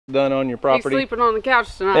done on your property. He's sleeping on the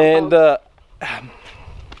couch tonight. And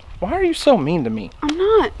why are you so mean to me? I'm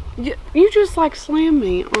not. You just like slammed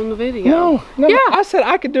me on the video. No, yeah. I said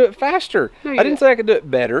I could do it faster. No, I didn't say I could do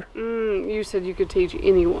it better. You said you could teach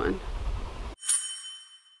anyone.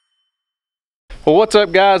 Well, what's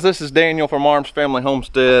up, guys? This is Daniel from Arms Family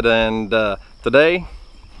Homestead, and today's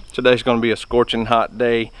going to be a scorching hot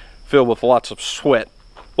day filled with lots of sweat.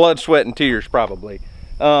 Blood, sweat, and tears, probably.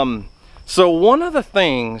 So one of the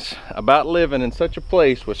things about living in such a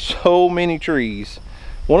place with so many trees,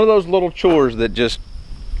 one of those little chores that just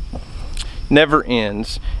never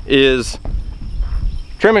ends, is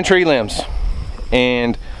trimming tree limbs.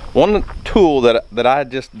 And one tool that I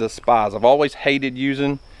just despise, I've always hated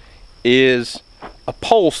using, is a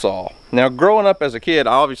pole saw. Now, growing up as a kid,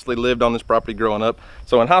 I obviously lived on this property growing up.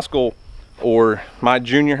 So in high school, or my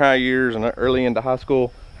junior high years and early into high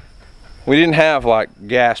school, we didn't have like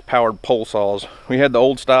gas powered pole saws. We had the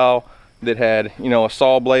old style that had, you know, a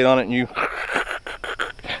saw blade on it, and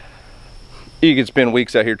you could spend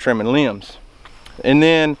weeks out here trimming limbs. And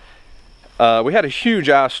then we had a huge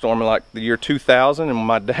ice storm in like the year 2000, and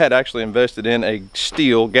my dad actually invested in a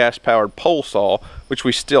steel gas powered pole saw, which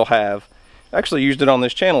we still have. I actually used it on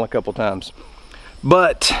this channel a couple times,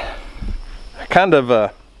 but kind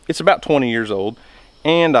of it's about 20 years old,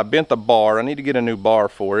 and I bent the bar. I need to get a new bar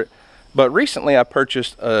for it. But recently I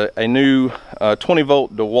purchased a new 20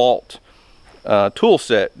 volt DeWalt tool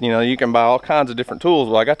set. You know, you can buy all kinds of different tools.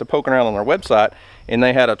 Well, I got to poking around on their website, and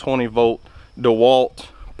they had a 20 volt DeWalt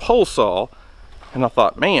pole saw, and I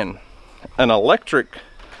thought, man, an electric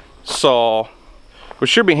saw would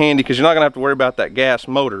sure be handy, because you're not gonna have to worry about that gas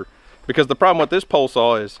motor. Because the problem with this pole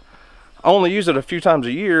saw is I only use it a few times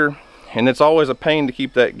a year, and it's always a pain to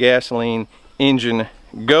keep that gasoline engine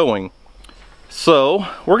going. So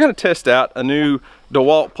we're going to test out a new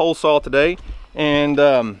DeWalt pole saw today, and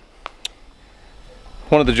one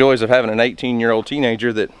of the joys of having an 18-year-old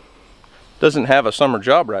teenager that doesn't have a summer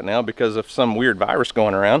job right now because of some weird virus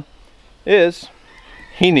going around is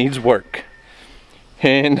he needs work,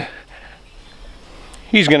 and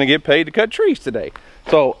he's going to get paid to cut trees today.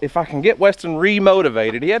 So if I can get Weston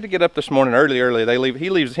remotivated, he had to get up this morning early.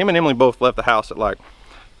 Him and Emily both left the house at like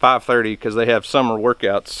 5:30 because they have summer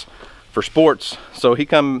workouts for sports. So he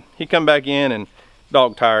come back in, and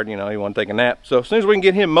dog tired, you know, he wanted to take a nap. So as soon as we can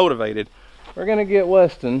get him motivated, we're gonna get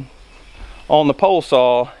Weston on the pole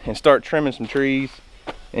saw and start trimming some trees.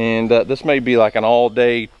 And this may be like an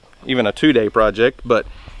all-day, even a 2-day project. But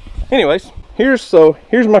anyways, here's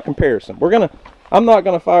my comparison. I'm not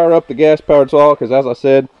gonna fire up the gas-powered saw because, as I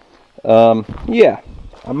said, yeah,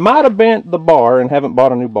 I might have bent the bar and haven't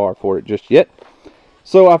bought a new bar for it just yet.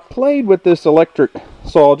 So I've played with this electric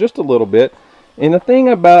saw just a little bit, and the thing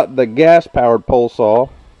about the gas-powered pole saw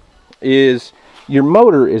is your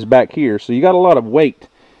motor is back here, so you got a lot of weight,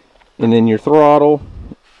 and then your throttle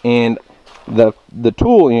and the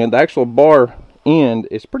tool end, the actual bar end,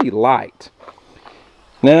 is pretty light.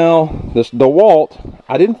 Now, this DeWalt,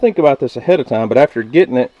 I didn't think about this ahead of time, but after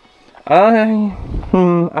getting it,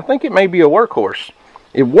 I think it may be a workhorse.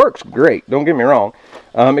 It works great, don't get me wrong.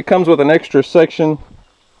 It comes with an extra section,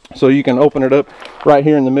 so you can open it up right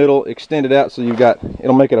here in the middle, extend it out, so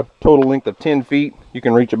it'll make it a total length of 10 feet. You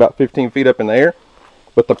can reach about 15 feet up in the air.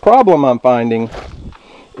 But the problem I'm finding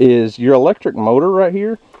is your electric motor right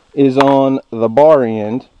here is on the bar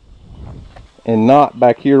end and not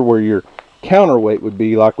back here where your counterweight would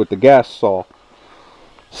be, like with the gas saw.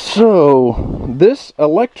 So this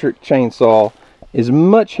electric chainsaw is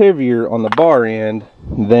much heavier on the bar end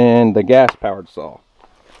than the gas powered saw.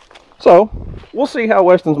 So we'll see how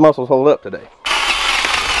Weston's muscles hold up today.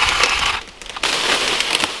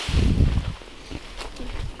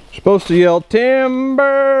 Supposed to yell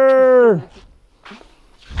timber.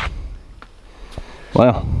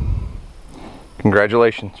 Well,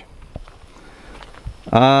 congratulations.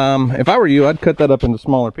 If I were you, I'd cut that up into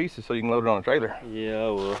smaller pieces so you can load it on a trailer. Yeah, I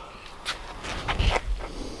will.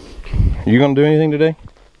 You gonna do anything today?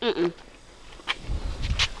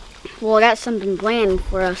 Well, I got something planned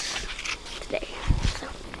for us today. So.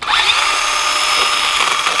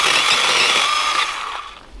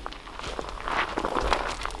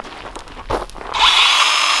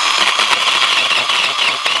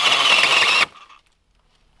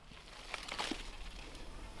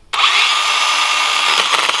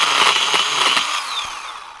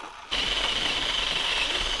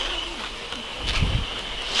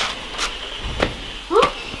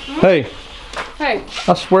 Hey. Hey.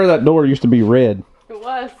 I swear that door used to be red. It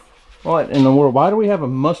was. What in the world? Why do we have a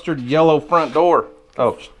mustard yellow front door?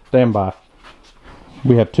 Oh, stand by.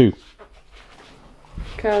 We have two.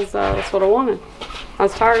 Because that's what I wanted. I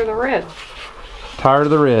was tired of the red. Tired of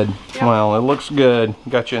the red. Yep. Well, it looks good.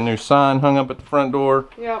 Got you a new sign hung up at the front door.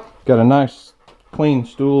 Yep. Got a nice clean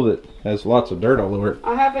stool that has lots of dirt all over it.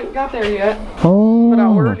 I haven't got there yet. Oh. But I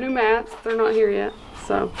ordered new mats. They're not here yet.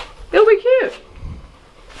 So it'll be cute.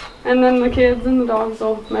 And then the kids and the dogs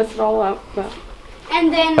will mess it all up. But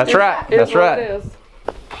And then that's right. That's right. It is.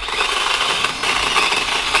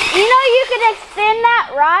 You know you could extend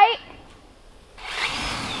that, right?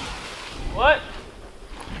 What?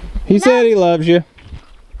 He said he loves you.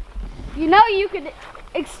 You know you could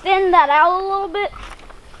extend that out a little bit.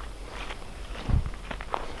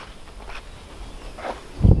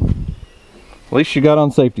 At least you got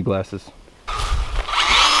on safety glasses.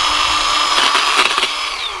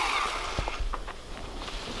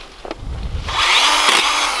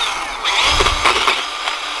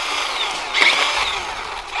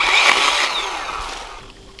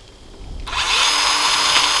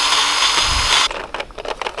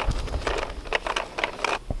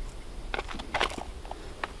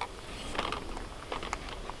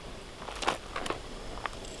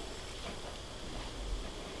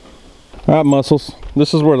 All right, muscles,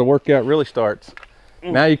 this is where the workout really starts.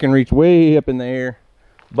 Now you can reach way up in the air,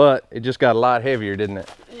 but it just got a lot heavier, didn't it?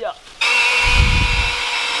 Yeah.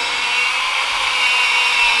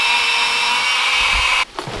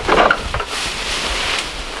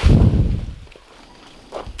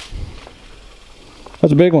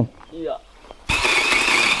 That's a big one. Yeah.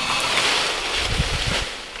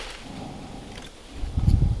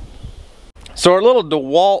 So our little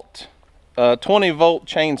DeWalt 20-volt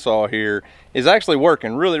chainsaw here is actually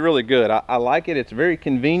working really good. I like it. It's very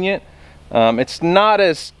convenient. It's not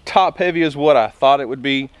as top heavy as what I thought it would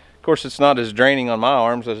be. Of course, it's not as draining on my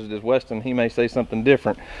arms as it is Weston. He may say something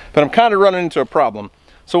different, but I'm kind of running into a problem.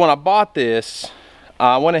 So when I bought this,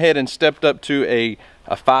 I went ahead and stepped up to a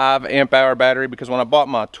 5 amp hour battery, because when I bought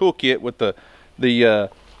my toolkit with the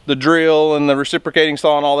drill and the reciprocating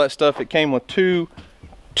saw and all that stuff, it came with two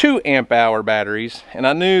 2 amp hour batteries, and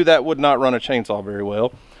I knew that would not run a chainsaw very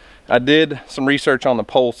well. I did some research on the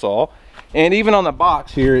pole saw, and even on the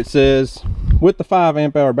box here it says with the 5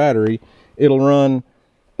 amp hour battery it'll run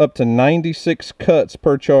up to 96 cuts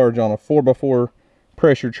per charge on a 4x4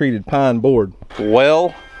 pressure treated pine board.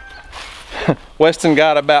 Well, Weston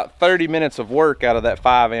got about 30 minutes of work out of that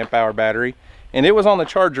 5 amp hour battery, and it was on the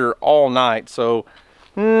charger all night, so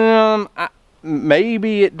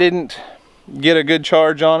maybe it didn't get a good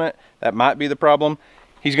charge on it. That might be the problem.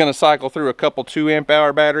 He's going to cycle through a couple 2 amp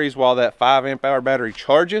hour batteries while that 5 amp hour battery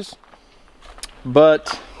charges,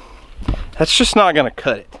 but that's just not going to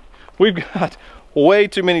cut it. We've got way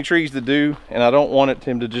too many trees to do, and I don't want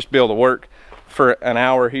him to just be able to work for an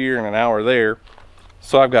hour here and an hour there,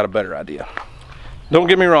 so I've got a better idea. Don't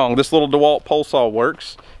get me wrong, this little DeWalt pole saw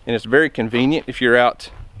works, and it's very convenient if you're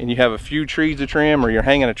out and you have a few trees to trim, or you're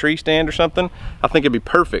hanging a tree stand or something. I think it'd be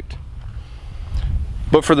perfect.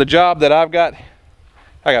 But for the job that I've got,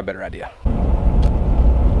 I got a better idea.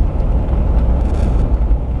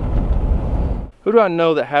 Who do I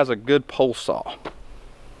know that has a good pole saw?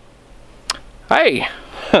 Hey,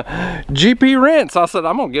 GP Rents. I said,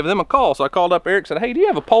 I'm gonna give them a call. So I called up Eric, said, hey, do you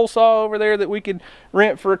have a pole saw over there that we could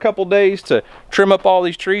rent for a couple days to trim up all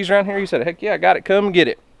these trees around here? He said, heck yeah, I got it, come get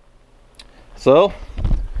it. So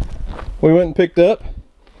we went and picked up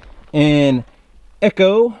an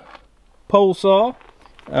Echo pole saw.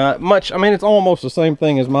 I mean, it's almost the same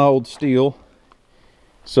thing as my old steel.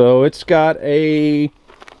 So it's got a,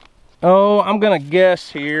 I'm gonna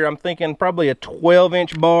guess here, I'm thinking probably a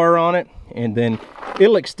 12-inch bar on it, and then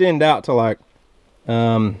it'll extend out to like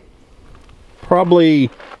probably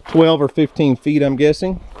 12 or 15 feet, I'm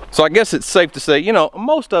guessing. So I guess it's safe to say, you know,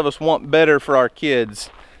 most of us want better for our kids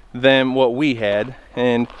than what we had.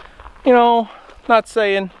 And you know, not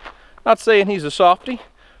saying he's a softie,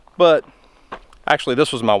 but actually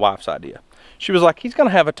this was my wife's idea. She was like, he's gonna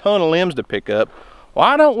have a ton of limbs to pick up.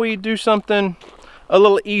 Why don't we do something a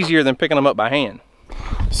little easier than picking them up by hand?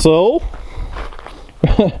 So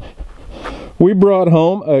we brought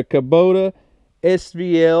home a Kubota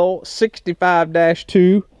SVL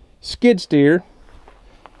 65-2 skid steer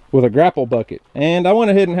with a grapple bucket. And I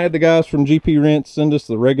went ahead and had the guys from GP Rents send us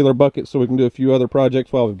the regular bucket so we can do a few other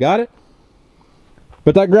projects while we've got it.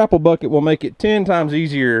 But that grapple bucket will make it 10 times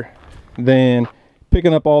easier than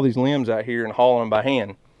picking up all these limbs out here and hauling them by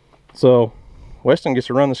hand. So Weston gets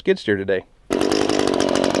to run the skid steer today.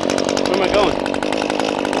 Where am I going?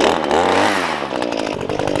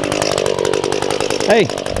 Hey,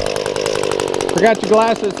 forgot your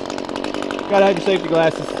glasses. Gotta have your safety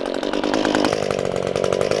glasses.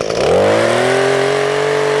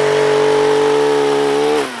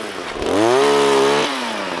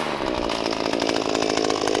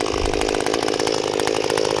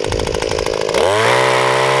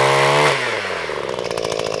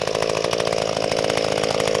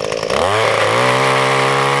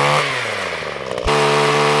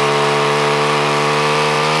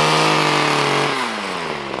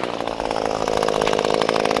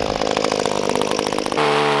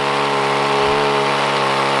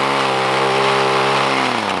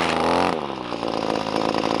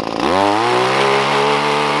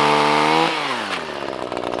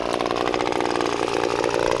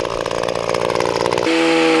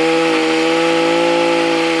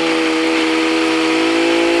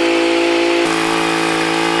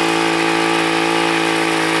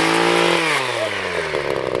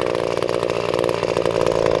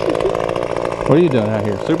 What are you doing out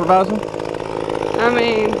here? Supervising? I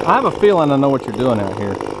mean, I have a feeling I know what you're doing out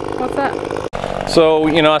here. what's that? So,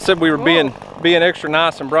 you know, I said we were being extra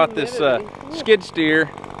nice and brought this skid steer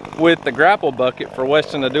with the grapple bucket for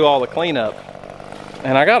Weston to do all the cleanup.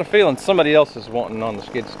 And I got a feeling somebody else is wanting on the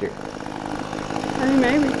skid steer. Hey,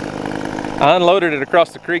 maybe. I unloaded it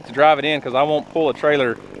across the creek to drive it in because I won't pull a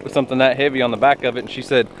trailer with something that heavy on the back of it. And she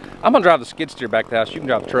said, I'm gonna drive the skid steer back to the house, you can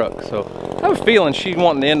drive the truck. So I have a feeling she's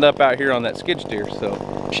wanting to end up out here on that skid steer.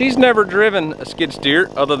 So she's never driven a skid steer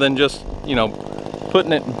other than just, you know,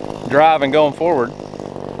 putting it drive and going forward.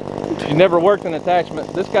 She's never worked an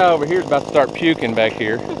attachment. This guy over here is about to start puking back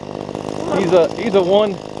here. He's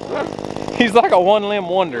like a one-limb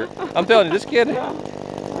wonder. I'm telling you, this kid,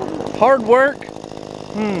 hard work.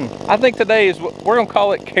 I think today is what we're gonna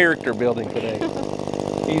call it, character building today.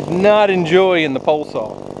 He's not enjoying the pole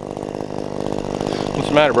saw. What's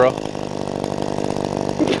the matter, bro?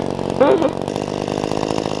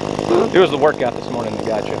 It was the workout this morning that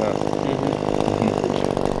got you, huh?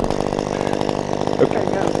 Okay.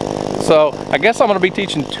 So I guess I'm gonna be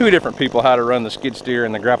teaching 2 different people how to run the skid steer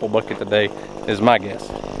and the grapple bucket today, is my guess.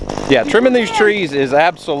 Yeah, trimming these trees is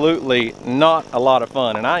absolutely not a lot of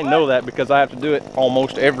fun, and I know that because I have to do it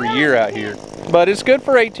almost every year out here. But it's good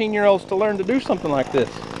for 18-year-olds to learn to do something like this.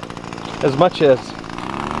 As much as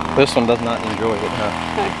this one does not enjoy it, huh?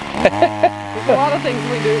 There's a lot of things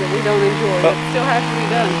we do that we don't enjoy that still have to be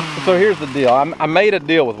done. So here's the deal. I made a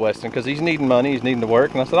deal with Weston because he's needing money, he's needing to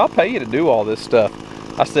work, and I said, I'll pay you to do all this stuff.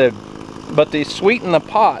 I said, but to sweeten the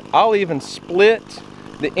pot, I'll even split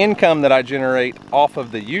the income that I generate off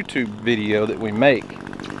of the YouTube video that we make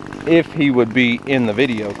if he would be in the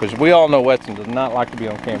video, because we all know Weston does not like to be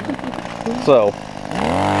on camera. So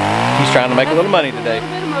he's trying to make a little money today. A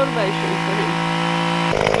little bit of motivation for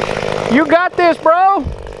him. You got this, bro.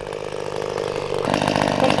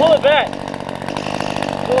 Come pull it back.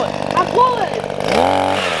 Pull it. I pull it.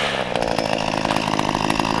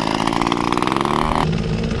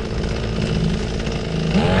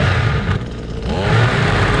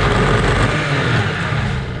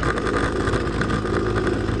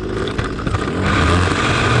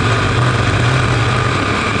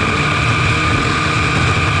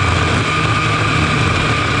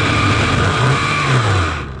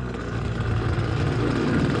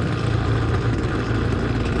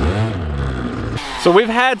 So we've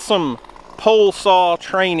had some pole saw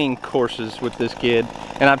training courses with this kid,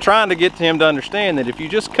 and I'm trying to get him to understand that if you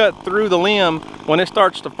just cut through the limb when it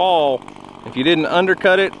starts to fall, if you didn't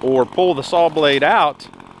undercut it or pull the saw blade out,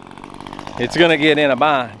 it's gonna get in a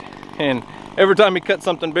bind. And every time he cuts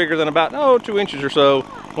something bigger than about 2 inches or so,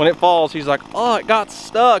 when it falls, he's like, oh, it got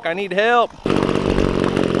stuck, I need help.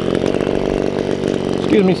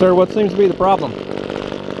 Excuse me, sir, what seems to be the problem?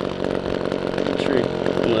 Tree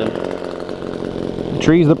limb. The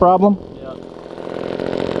tree's the problem? Yeah.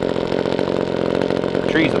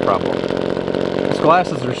 Tree's the problem. His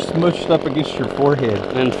glasses are smushed up against your forehead.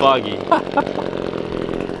 And foggy.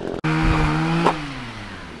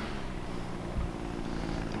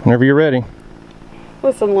 Whenever you're ready.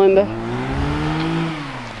 Listen, Linda. I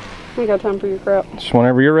ain't got time for your crap. Just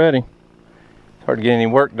whenever you're ready. It's hard to get any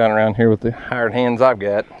work done around here with the hired hands I've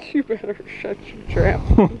got. You better shut your trap.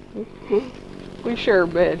 We share a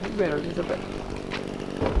bed. You better zip it.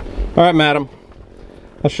 All right, madam.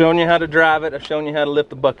 I've shown you how to drive it. I've shown you how to lift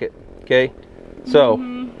the bucket. Okay. So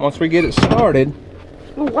once we get it started,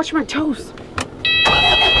 Oh, watch my toes.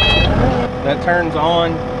 that turns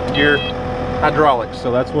on your hydraulics.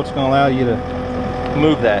 So that's what's going to allow you to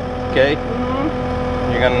move that. Okay.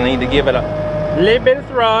 You're going to need to give it a little bit of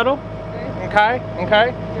throttle. Okay.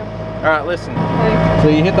 Okay. All right. Listen. Okay. So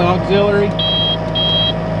you hit the auxiliary,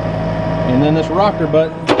 and then this rocker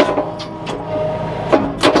button.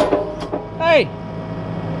 Hey,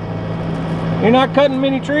 you're not cutting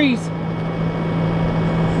many trees.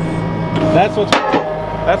 That's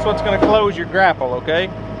what's going to close your grapple, okay?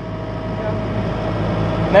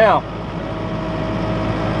 Now,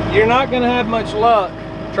 you're not going to have much luck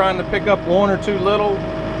trying to pick up 1 or 2 little.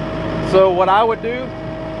 So what I would do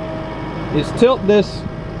is tilt this,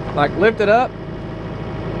 like lift it up.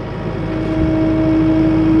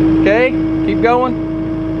 Okay, keep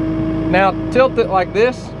going. Now tilt it like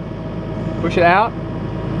this. Push it out.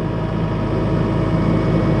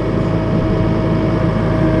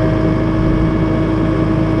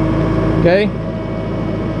 Okay.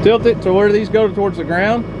 Tilt it to where these go towards the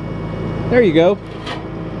ground. There you go.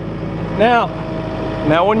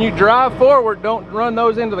 Now when you drive forward, don't run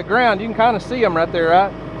those into the ground. You can kind of see them right there,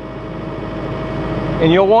 right?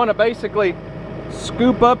 And you'll want to basically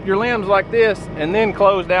scoop up your limbs like this and then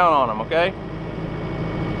close down on them, okay?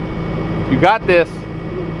 You got this.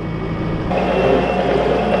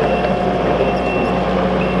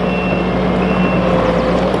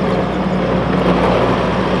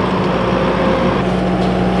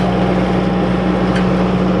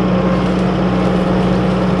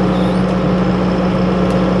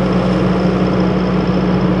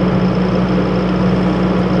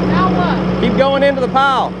 Keep going into the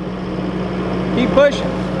pile. Keep pushing.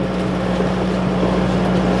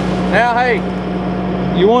 Now, hey,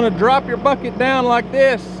 you want to drop your bucket down like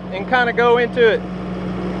this and kind of go into it.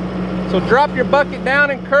 So drop your bucket down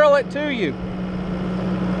and curl it to you.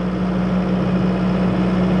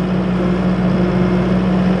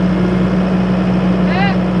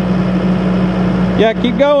 Yeah,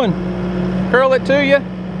 keep going. Curl it to you.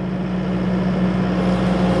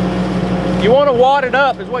 You want to wad it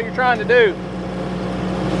up is what you're trying to do.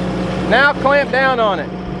 Now clamp down on it.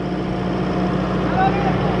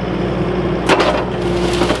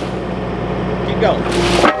 Keep going.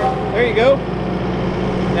 There you go.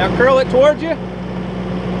 Now curl it towards you.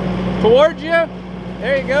 Towards you.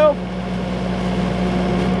 There you go.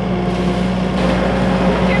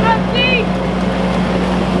 Give up, Steve.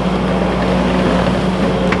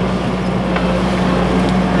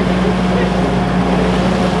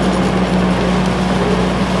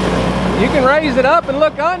 You can raise it up and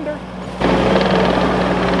look under.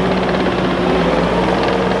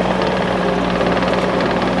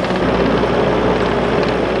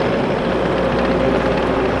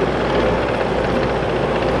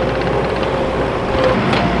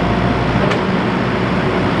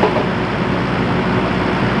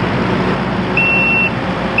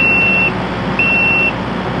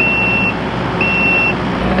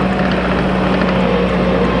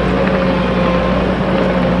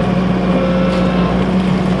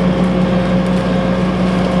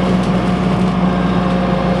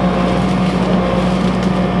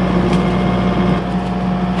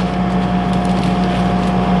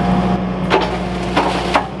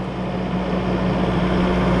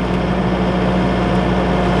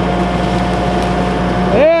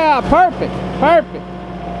 Perfect, perfect.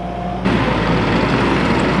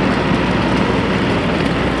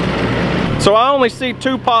 So I only see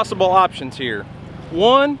two possible options here.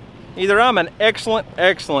 One, either I'm an excellent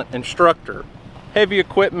instructor, heavy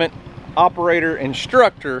equipment operator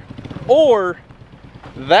instructor, or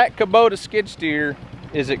that Kubota skid steer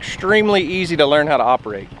is extremely easy to learn how to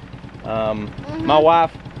operate. My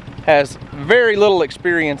wife has very little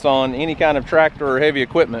experience on any kind of tractor or heavy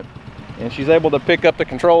equipment, and she's able to pick up the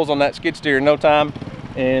controls on that skid steer in no time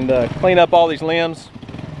and clean up all these limbs,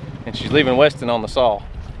 and she's leaving Weston on the saw.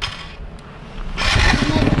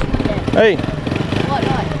 Hey.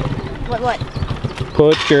 What?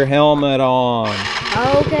 Put your helmet on.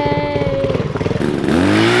 Okay.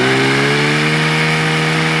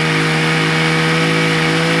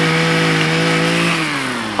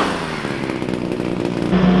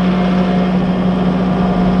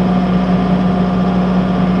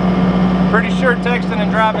 Pretty sure texting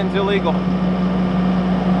and driving is illegal.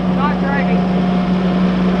 Not driving.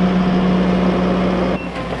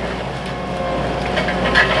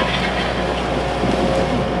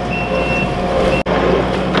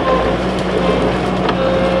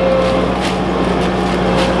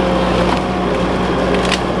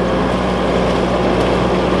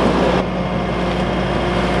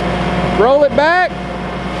 Roll it back.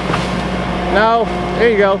 No,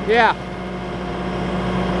 there you go, yeah.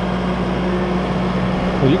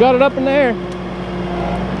 Well, you got it up in there.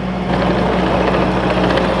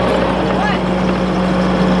 What?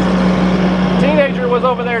 Teenager was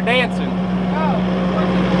over there dancing.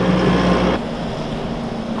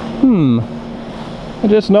 I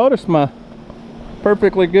just noticed my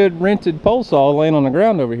perfectly good rented pole saw laying on the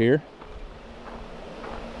ground over here.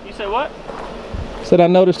 You say what? Said I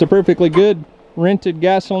noticed a perfectly good rented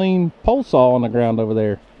gasoline pole saw on the ground over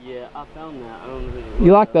there. Yeah, I found that. I don't know really.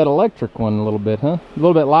 You like that electric one a little bit, huh? A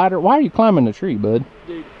little bit lighter. Why are you climbing the tree, bud?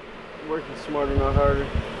 Dude, working smarter, not harder.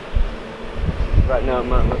 Right now it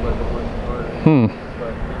might look like I'm working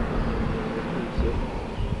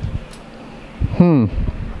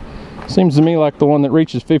harder. Seems to me like the one that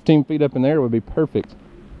reaches 15 feet up in there would be perfect.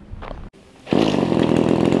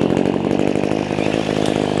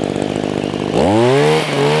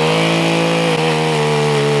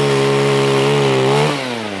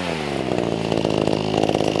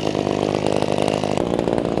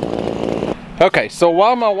 Okay, so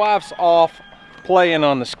while my wife's off playing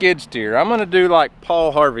on the skid steer, I'm gonna do like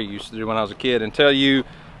Paul Harvey used to do when I was a kid and tell you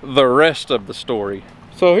the rest of the story.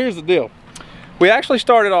 So here's the deal. We actually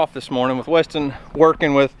started off this morning with Weston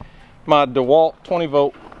working with my DeWalt 20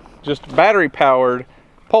 volt, just battery powered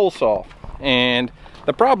pole saw. and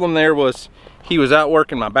the problem there was he was out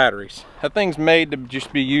working my batteries. That thing's made to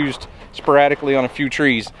just be used sporadically on a few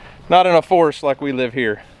trees, not in a forest like we live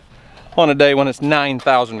here on a day when it's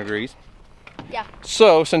 9,000 degrees. Yeah.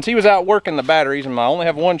 So since he was out working the batteries, and I only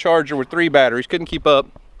have one charger with 3 batteries, couldn't keep up,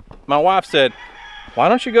 my wife said, why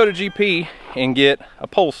don't you go to GP and get a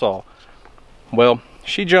pole saw? Well,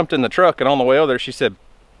 she jumped in the truck, and on the way over there she said,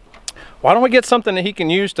 why don't we get something that he can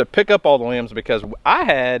use to pick up all the limbs, because I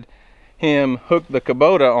had him hook the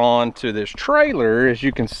Kubota on to this trailer. As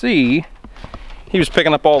you can see, he was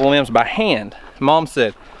picking up all the limbs by hand. Mom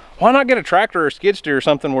said, why not get a tractor or a skid steer or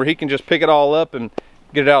something where he can just pick it all up and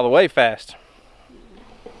get it out of the way fast?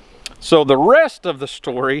 So the rest of the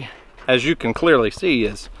story, as you can clearly see,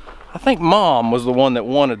 is I think Mom was the one that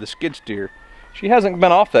wanted the skid steer. She hasn't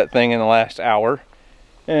been off that thing in the last hour,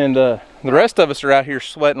 and the rest of us are out here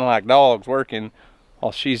sweating like dogs working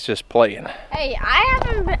while she's just playing. Hey, I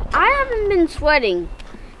haven't been sweating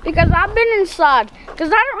because I've been inside,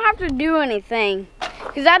 because I don't have to do anything,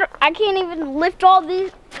 because I can't even lift all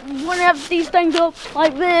these, one of these things up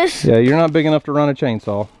like this. Yeah, you're not big enough to run a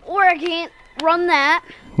chainsaw. Or I can't run that.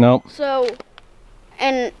 Nope. So,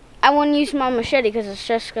 and I wouldn't use my machete because it's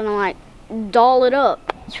just gonna like dull it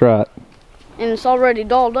up. That's right. And it's already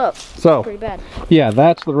dulled up. So, pretty bad. Yeah,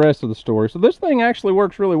 that's the rest of the story. So this thing actually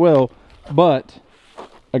works really well, but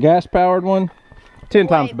a gas powered one, 10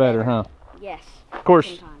 times better, huh? Yes. Of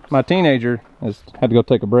course, my teenager has had to go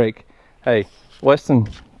take a break. Hey, Weston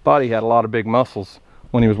thought he had a lot of big muscles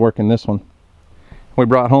when he was working this one. We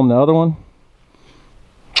brought home the other one.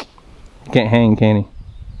 Can't hang, can he?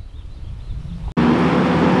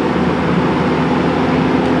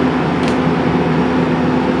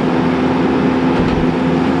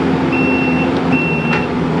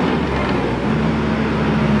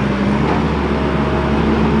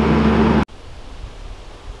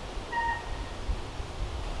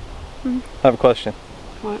 I have a question.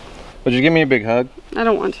 What? Would you give me a big hug? I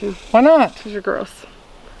don't want to. Why not? Because you're gross.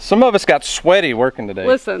 Some of us got sweaty working today.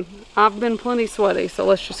 Listen, I've been plenty sweaty, so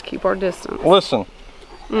let's just keep our distance. Listen.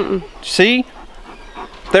 See?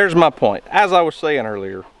 There's my point. As I was saying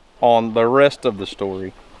earlier on the rest of the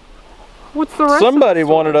story. What's the rest Somebody of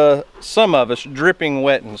the story? wanted some of us dripping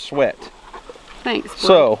wet in sweat. Thanks,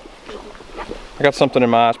 bro. So, I got something in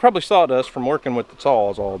my eyes. Probably sawdust from working with the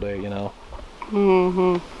saws all day, you know.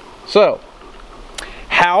 So,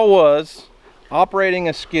 how was operating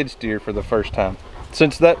a skid steer for the first time?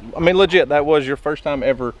 Since that, I mean, legit, that was your first time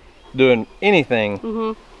ever doing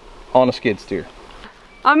anything on a skid steer.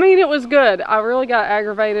 I mean, it was good. I really got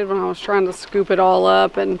aggravated when I was trying to scoop it all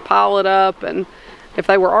up and pile it up. And if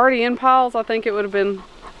they were already in piles, I think it would have been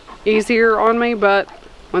easier on me. But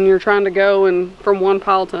when you're trying to go and from one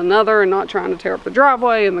pile to another and not trying to tear up the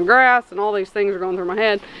driveway and the grass and all these things are going through my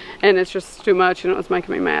head, and it's just too much, you know, it's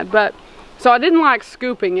making me mad. But so I didn't like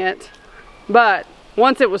scooping it, but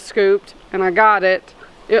once it was scooped and I got it,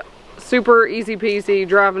 super easy peasy,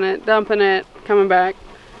 driving it, dumping it, coming back,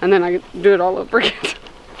 and then I do it all over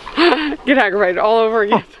again. Get aggravated all over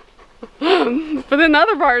again. But then the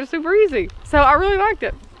other part is super easy, so I really liked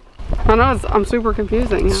it. I know I'm super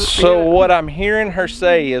confusing. So what I'm hearing her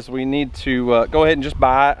say is we need to go ahead and just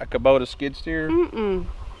buy a Kubota skid steer.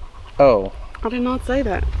 Oh. I did not say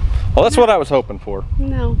that. Well, that's what I was hoping for.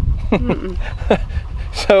 No.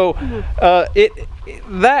 So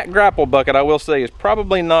that grapple bucket, I will say, is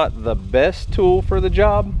probably not the best tool for the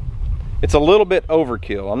job. It's a little bit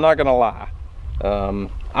overkill, I'm not gonna lie.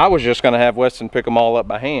 I was just gonna have Weston pick them all up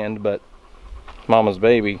by hand, but Mama's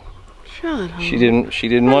baby, shut up. she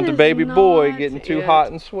didn't want the baby boy getting too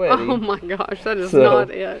hot and sweaty. Oh my gosh, that is not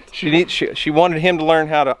it. She wanted him to learn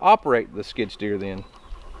how to operate the skid steer then.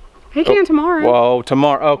 He can tomorrow. Whoa,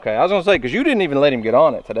 tomorrow. Okay, I was gonna say, because you didn't even let him get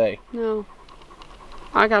on it today. No,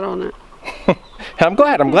 I got on it. I'm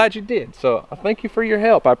glad you did. So I thank you for your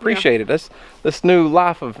help. I appreciate it. This new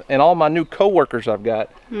life and all my new co-workers I've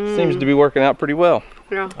got seems to be working out pretty well.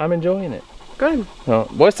 Yeah, I'm enjoying it. Good.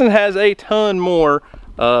 Weston has a ton more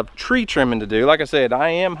tree trimming to do. Like I said, I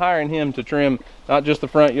am hiring him to trim not just the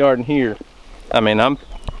front yard and here. I mean, I'm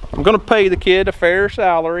gonna pay the kid a fair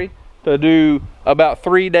salary to do about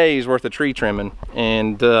 3 days worth of tree trimming.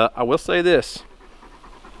 And I will say this,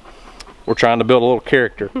 we're trying to build a little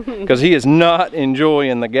character, because he is not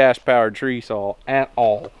enjoying the gas powered tree saw at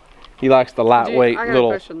all. He likes the lightweight I got little.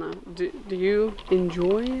 a question though. Do you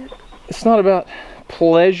enjoy it? It's not about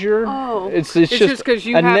pleasure. Oh, it's just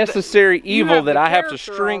a necessary evil that I have to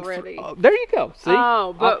strengthen. Oh, there you go. See?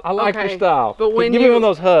 Oh, but I like your style. But when give me one of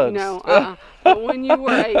those hugs. No, but when you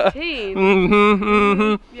were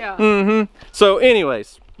 18, yeah. So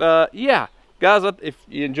anyways, yeah, Guys, if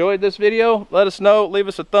you enjoyed this video, let us know. Leave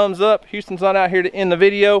us a thumbs up. Houston's not out here to end the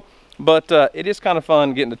video, but it is kind of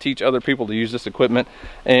fun getting to teach other people to use this equipment.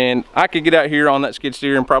 And I could get out here on that skid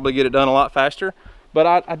steer and probably get it done a lot faster.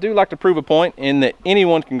 But I do like to prove a point in that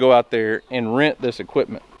anyone can go out there and rent this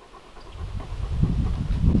equipment.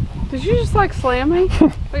 Did you just like slam me?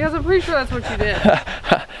 Because I'm pretty sure that's what you did.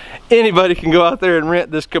 Anybody can go out there and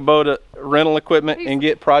rent this Kubota rental equipment and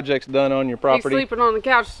get projects done on your property. He's sleeping on the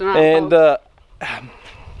couch tonight. And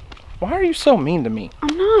why are you so mean to me?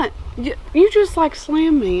 I'm not. You just like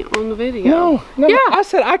slammed me on the video. No, yeah. I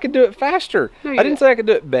said I could do it faster. No, I didn't say I could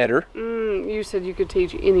do it better. You said you could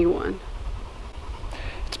teach anyone.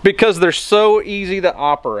 It's because they're so easy to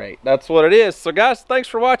operate. That's what it is. So guys, thanks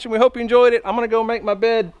for watching. We hope you enjoyed it. I'm gonna go make my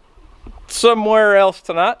bed somewhere else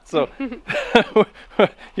tonight. So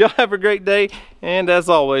y'all have a great day. And as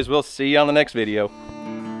always, we'll see you on the next video.